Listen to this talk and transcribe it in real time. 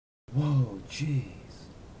Jeez.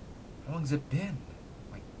 How long has it been?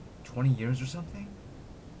 Like 20 years or something?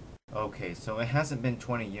 Okay, so it hasn't been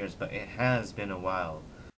 20 years, but it has been a while.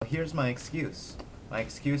 Here's my excuse. My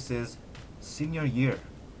excuse is senior year.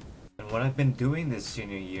 And what I've been doing this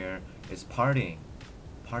senior year is partying.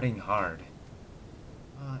 Partying hard.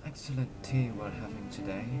 Excellent tea we're having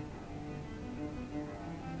today.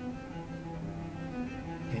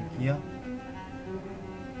 Pinkia?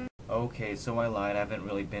 Okay, so I lied. I haven't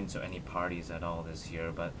really been to any parties at all this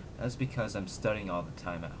year, but that's because I'm studying all the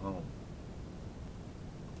time at home.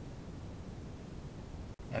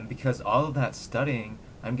 And because all of that studying,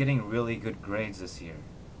 I'm getting really good grades this year.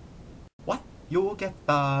 What? You'll get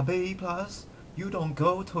the B plus? You don't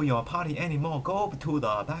go to your party anymore. Go to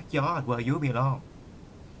the backyard where you belong.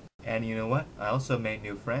 And you know what? I also made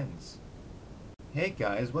new friends. Hey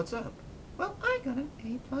guys, what's up? Well, I got an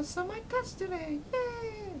A plus on my test today.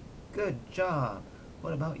 Yay! Good job.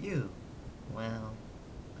 What about you? Well,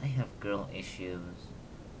 I have girl issues.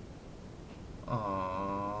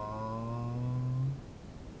 Aww.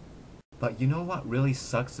 But you know what really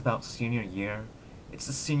sucks about senior year? It's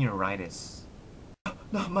the senioritis.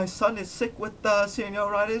 No, my son is sick with the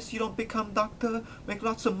senioritis. You don't become doctor, make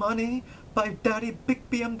lots of money, buy daddy big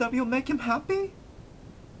BMW, make him happy?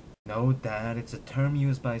 No, Dad, it's a term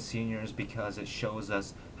used by seniors because it shows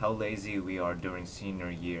us how lazy we are during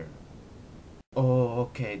senior year. Oh,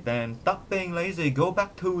 okay, then stop being lazy. Go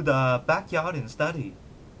back to the backyard and study.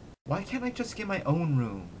 Why can't I just get my own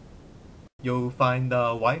room? You find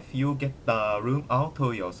a wife, you get the room all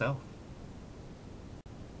to yourself.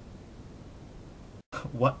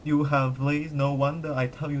 What you have fleas? No wonder I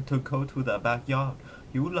tell you to go to the backyard.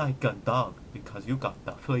 You like a dog because you got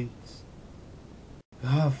the fleas.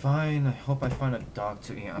 Ah, fine. I hope I find a dog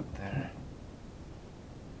to eat up there.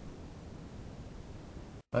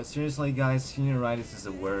 But seriously guys, senioritis is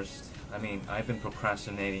the worst. I mean, I've been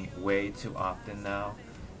procrastinating way too often now,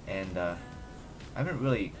 and I haven't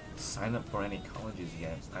really signed up for any colleges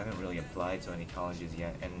yet. I haven't really applied to any colleges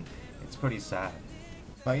yet, and it's pretty sad.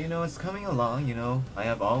 But you know, it's coming along, you know. I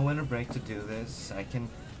have all winter break to do this. I can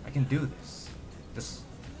do this.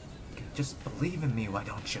 Just believe in me, why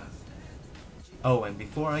don't you? Oh, and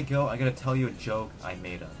before I go, I gotta tell you a joke I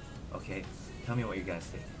made up. Okay? Tell me what you guys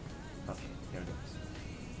think. Okay, here it goes.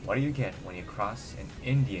 What do you get when you cross an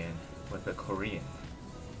Indian with a Korean?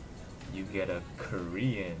 You get a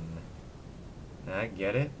Korean. Now,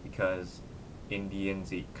 get it? Because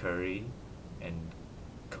Indians eat curry, and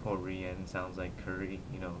Korean sounds like curry,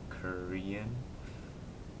 you know, Korean.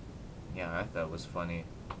 Yeah, I thought it was funny.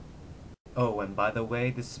 Oh, and by the way,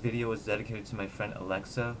 this video is dedicated to my friend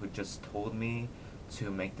Alexa, who just told me to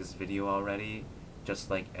make this video already, just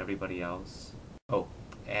like everybody else. Oh,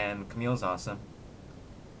 and Camille's awesome.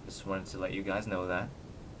 Just wanted to let you guys know that.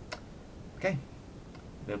 Okay,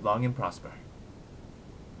 live long and prosper.